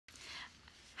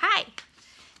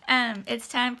It's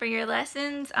time for your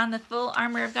lessons on the full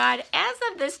armor of God. As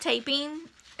of this taping,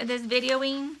 this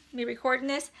videoing, me recording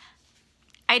this,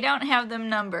 I don't have them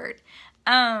numbered.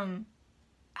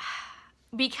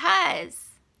 Because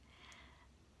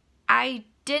I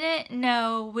didn't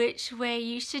know which way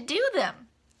you should do them.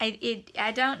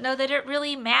 I don't know that it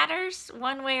really matters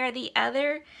one way or the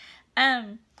other.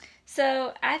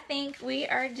 So I think we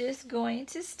are just going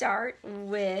to start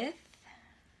with,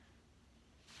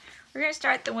 we're going to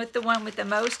start with the one with the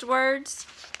most words,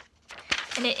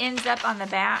 and it ends up on the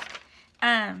back.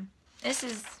 This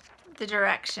is the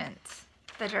directions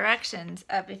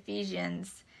of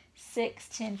Ephesians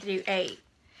 6:10 through 8.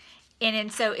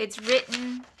 And so it's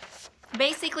written,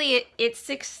 basically it's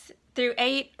 6 through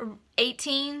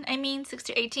 18, 6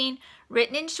 through 18,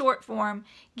 written in short form,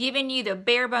 giving you the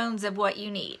bare bones of what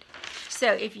you need.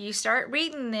 So if you start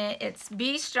reading it, it's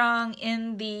be strong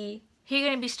in the, who are you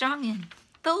going to be strong in?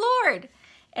 The Lord.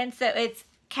 And so it's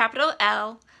capital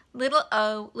L, little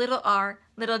o, little r,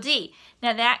 little d.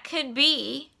 Now that could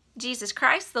be Jesus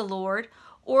Christ the Lord,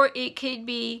 or it could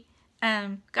be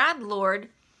God Lord.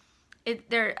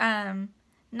 They're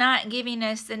not giving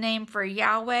us the name for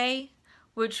Yahweh,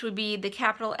 which would be the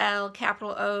capital L,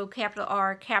 capital O, capital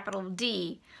R, capital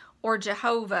D, or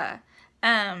Jehovah,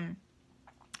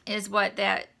 is what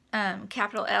that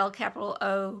capital L, capital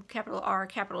O, capital R,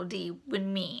 capital D would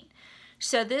mean.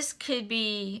 So this could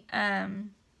be,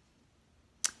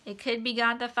 it could be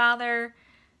God the Father,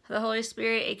 the Holy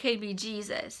Spirit, it could be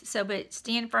Jesus. So, but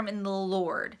stand firm in the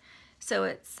Lord. So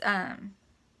it's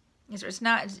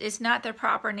not the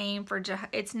proper name for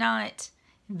it's not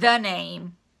the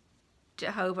name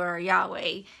Jehovah or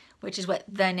Yahweh, which is what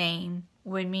the name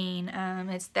would mean.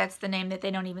 That's the name that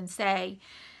they don't even say.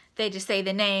 They just say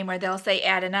the name, or they'll say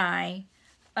Adonai,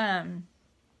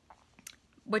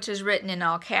 which is written in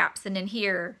all caps. And then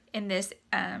here in this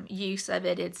use of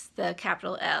it, it's the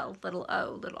capital L, little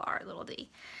o, little r, little d.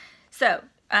 So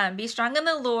be strong in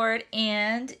the Lord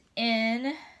and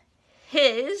in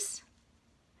His.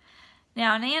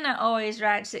 Now Nana always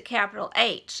writes it capital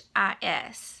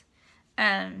H-I-S,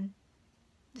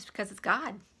 just because it's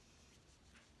God.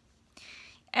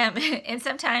 And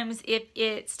sometimes if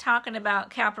it's talking about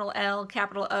capital L,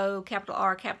 capital O, capital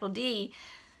R, capital D,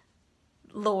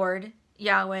 Lord,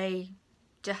 Yahweh,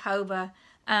 Jehovah,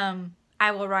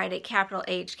 I will write it capital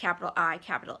H, capital I,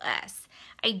 capital S.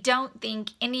 I don't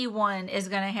think anyone is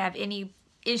going to have any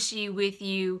issue with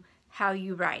you how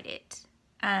you write it.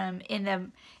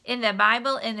 In the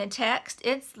Bible, in the text,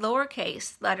 it's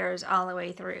lowercase letters all the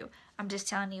way through. I'm just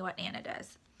telling you what Nana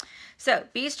does. So,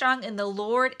 be strong in the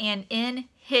Lord and in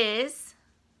His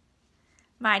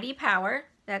mighty power.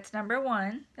 That's number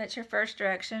 1. That's your first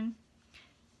direction.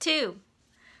 2,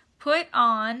 put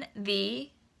on the,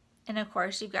 and of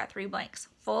course you've got 3 blanks,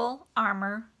 full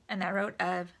armor, and I wrote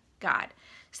of God.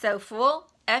 So full,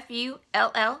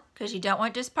 F-U-L-L, because you don't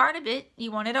want just part of it,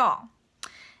 you want it all.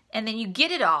 And then you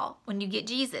get it all when you get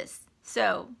Jesus.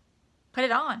 So put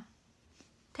it on.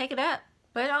 Take it up.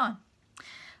 Put it on.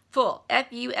 Full,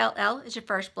 F-U-L-L is your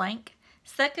first blank.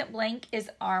 Second blank is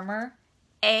armor,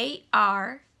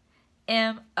 A-R-M-O-R,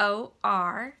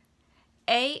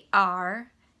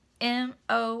 A-R-M-O-R,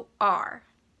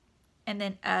 and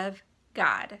then of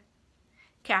God,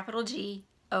 capital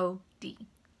G-O-D.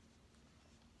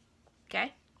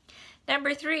 Okay?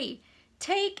 Number 3,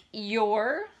 take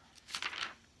your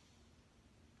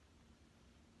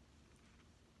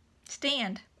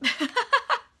stand.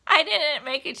 I didn't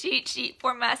make a cheat sheet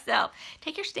for myself.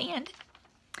 Take your stand.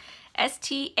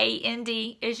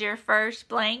 S-T-A-N-D is your first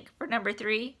blank for number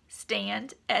 3.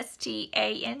 Stand.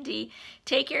 S-T-A-N-D.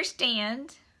 Take your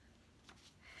stand.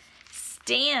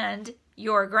 Stand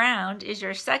your ground is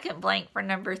your second blank for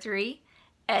number 3.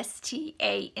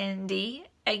 S-T-A-N-D.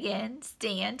 Again,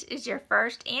 stand is your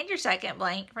first and your second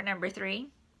blank for number 3.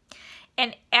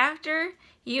 And after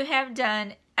you have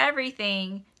done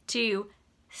everything to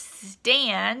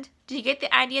stand, do you get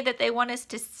the idea that they want us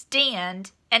to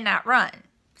stand and not run?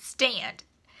 Stand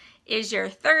is your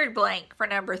third blank for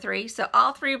number 3. So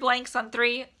all 3 blanks on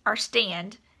 3 are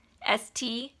stand.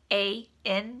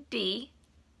 S-T-A-N-D.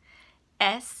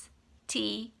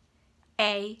 S-T-A-N-D.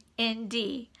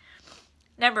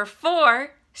 Number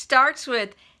 4 starts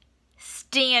with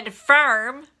stand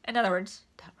firm. In other words,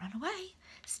 don't run away.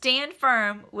 Stand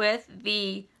firm with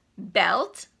the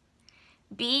belt.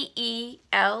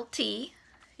 B-E-L-T.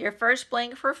 Your first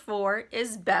blank for 4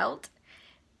 is belt.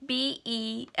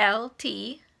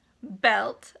 B-E-L-T.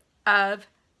 Belt of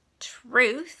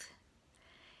truth.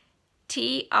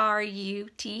 T-R-U-T-H.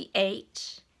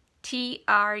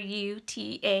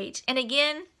 T-R-U-T-H. And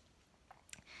again,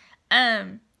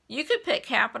 You could put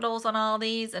capitals on all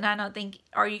these, and I don't think,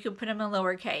 or you could put them in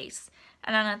lowercase,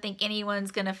 and I don't think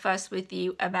anyone's going to fuss with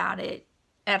you about it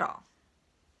at all.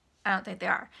 I don't think they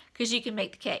are, because you can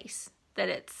make the case that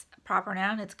it's a proper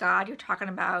noun, it's God. You're talking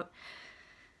about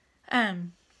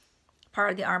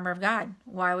part of the armor of God.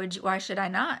 Why should I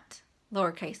not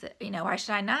lowercase it? You know, why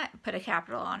should I not put a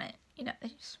capital on it? You know,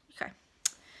 okay.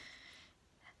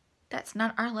 That's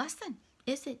not our lesson,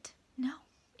 is it? No,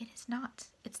 it is not.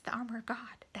 It's the armor of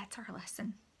God. That's our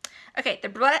lesson. Okay,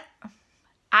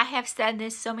 I have said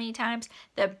this so many times.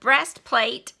 The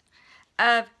breastplate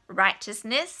of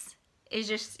righteousness is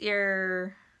just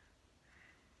your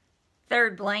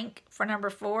third blank for number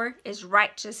 4 is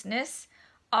righteousness.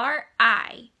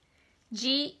 R-I-G-H-T-E-O-U-S.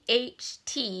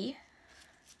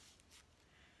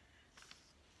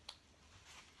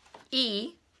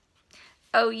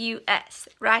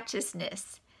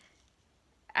 Righteousness.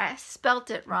 I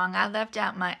spelt it wrong. I left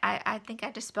out I think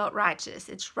I just spelled righteous.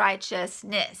 It's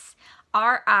righteousness.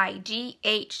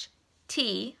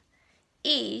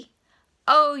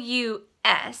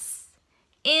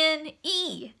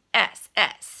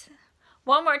 R-I-G-H-T-E-O-U-S-N-E-S-S.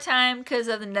 One more time because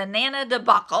of the Nana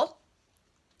debacle.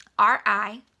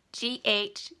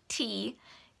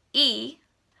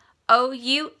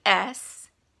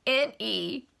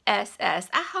 R-I-G-H-T-E-O-U-S-N-E-S-S.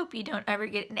 I hope you don't ever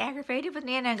get aggravated with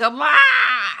Nana and go, "Ma!"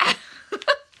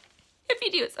 If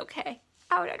you do, it's okay.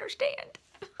 I would understand.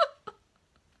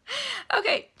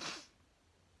 Okay.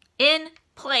 In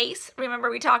place.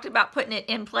 Remember we talked about putting it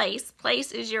in place.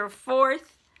 Place is your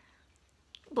fourth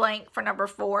blank for number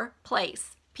 4.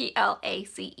 Place.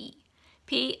 P-L-A-C-E.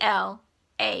 P-L-A-C-E.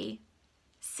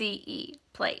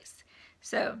 Place.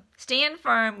 So stand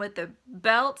firm with the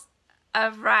belt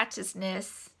of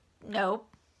righteousness.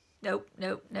 Nope. Nope.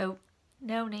 Nope. Nope.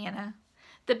 No, Nana.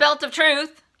 The belt of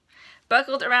truth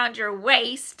buckled around your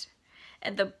waist,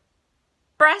 and the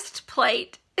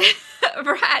breastplate of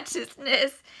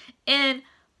righteousness in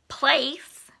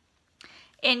place,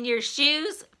 and your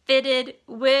shoes fitted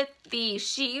with the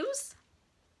shoes.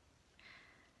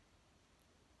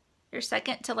 Your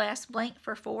second to last blank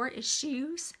for 4 is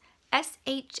shoes.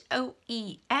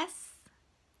 S-H-O-E-S.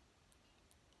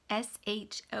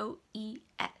 S-H-O-E-S.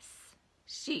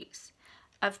 Shoes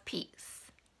of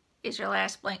peace is your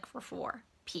last blank for 4.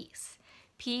 Peace.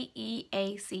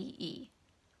 P-E-A-C-E.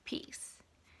 Peace.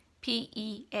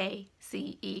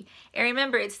 P-E-A-C-E. And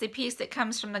remember, it's the peace that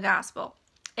comes from the gospel.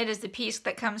 It is the peace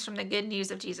that comes from the good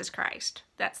news of Jesus Christ.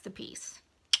 That's the peace,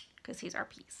 because he's our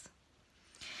peace.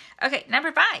 Okay,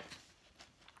 number 5.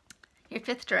 Your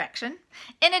 5th direction.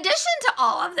 In addition to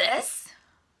all of this,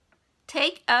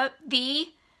 take up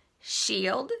the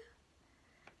shield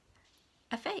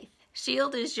of faith.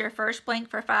 Shield is your first blank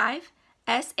for 5.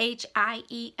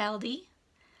 S-H-I-E-L-D.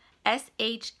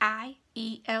 S-H-I-E-L-D.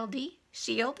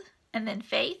 Shield. And then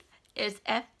faith is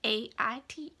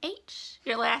F-A-I-T-H.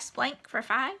 Your last blank for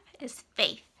 5 is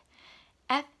faith.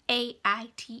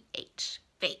 F-A-I-T-H.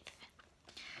 Faith.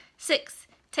 6.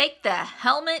 Take the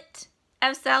helmet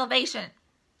of salvation.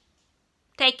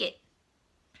 Take it.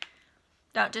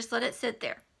 Don't just let it sit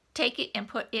there. Take it and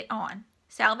put it on.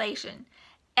 Salvation.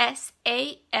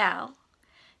 S-A-L-V-A-T-I-O-N.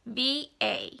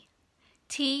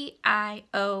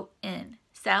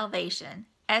 Salvation.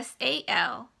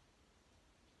 S-A-L-V-A-T-I-O-N.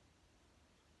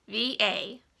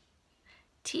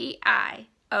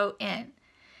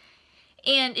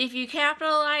 And if you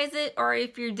capitalize it or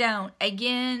if you don't,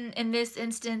 again, in this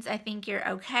instance, I think you're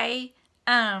okay.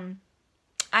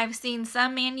 I've seen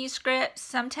some manuscripts,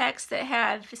 some texts that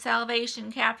have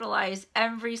salvation capitalized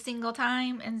every single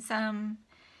time, and some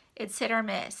it's hit or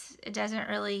miss. It doesn't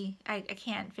really, I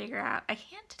can't figure out, I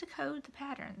can't decode the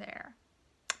pattern there.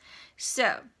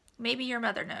 So, maybe your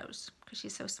mother knows, because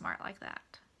she's so smart like that.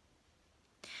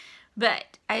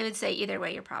 But I would say either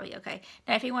way, you're probably okay.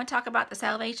 Now, if you want to talk about the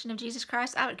salvation of Jesus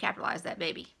Christ, I would capitalize that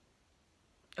baby.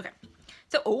 Okay.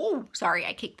 So, oh, sorry,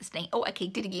 I kicked the snake. Oh, I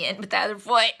kicked it again with the other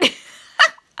foot.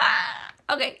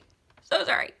 Okay, so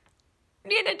sorry.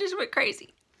 Nana just went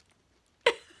crazy.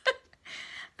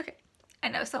 Okay, I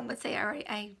know some would say, all right,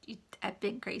 I've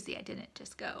been crazy. I didn't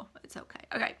just go. It's okay.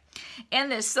 Okay, and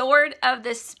the sword of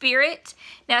the Spirit.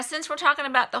 Now, since we're talking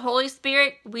about the Holy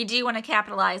Spirit, we do want to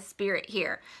capitalize Spirit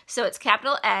here. So it's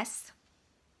capital S,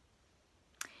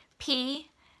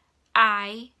 P-I-R-I-T,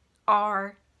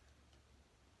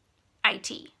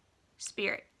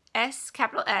 Spirit. S,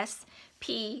 capital S,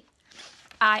 P-I-R-I-T.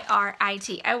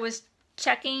 I was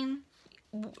checking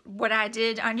what I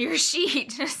did on your sheet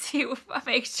to see if I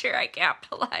make sure I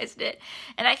capitalized it.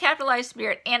 And I capitalized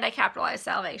Spirit and I capitalized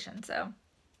salvation. So,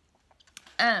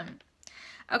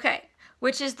 okay.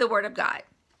 Which is the Word of God.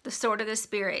 The sword of the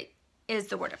Spirit is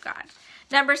the Word of God.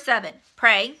 Number 7,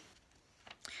 pray.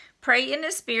 Pray in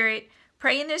the Spirit.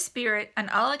 Pray in the Spirit on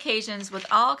all occasions with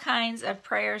all kinds of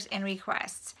prayers and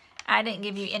requests. I didn't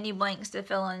give you any blanks to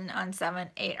fill in on 7,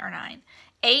 8, or 9.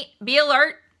 8, be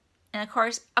alert. And of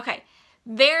course, okay,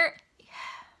 bless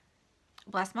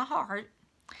my heart,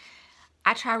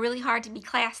 I try really hard to be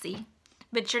classy,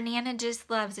 but your Nana just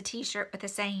loves a t-shirt with a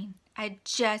saying. I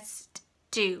just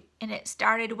do. And it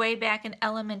started way back in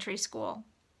elementary school.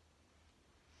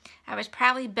 I was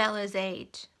probably Bella's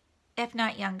age, if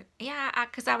not younger. Yeah,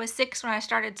 because I was 6 when I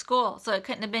started school, so it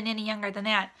couldn't have been any younger than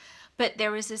that. But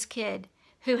there was this kid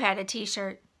who had a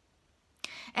t-shirt.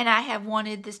 And I have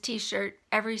wanted this t-shirt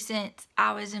ever since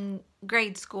I was in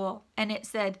grade school. And it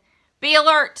said, be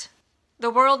alert. The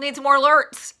world needs more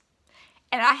alerts.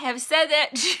 And I have said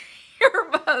that to your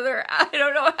mother, I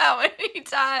don't know how many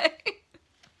times.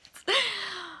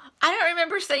 I don't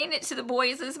remember saying it to the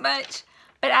boys as much,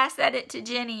 but I said it to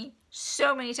Jenny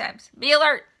so many times. Be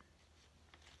alert.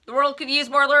 The world could use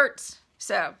more alerts.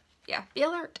 So, yeah, be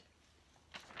alert.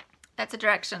 That's a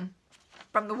direction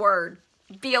from the Word.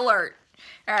 Be alert.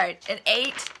 All right, and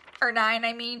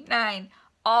 9.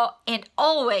 And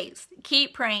always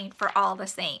keep praying for all the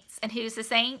saints. And who's the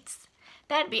saints?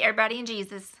 That'd be everybody in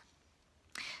Jesus.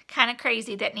 Kind of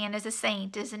crazy that Nana's a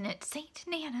saint, isn't it? Saint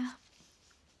Nana.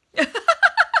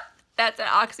 That's an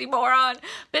oxymoron.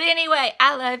 But anyway,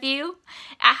 I love you.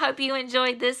 I hope you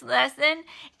enjoyed this lesson.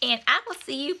 And I will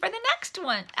see you for the next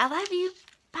one. I love you.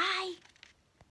 Bye.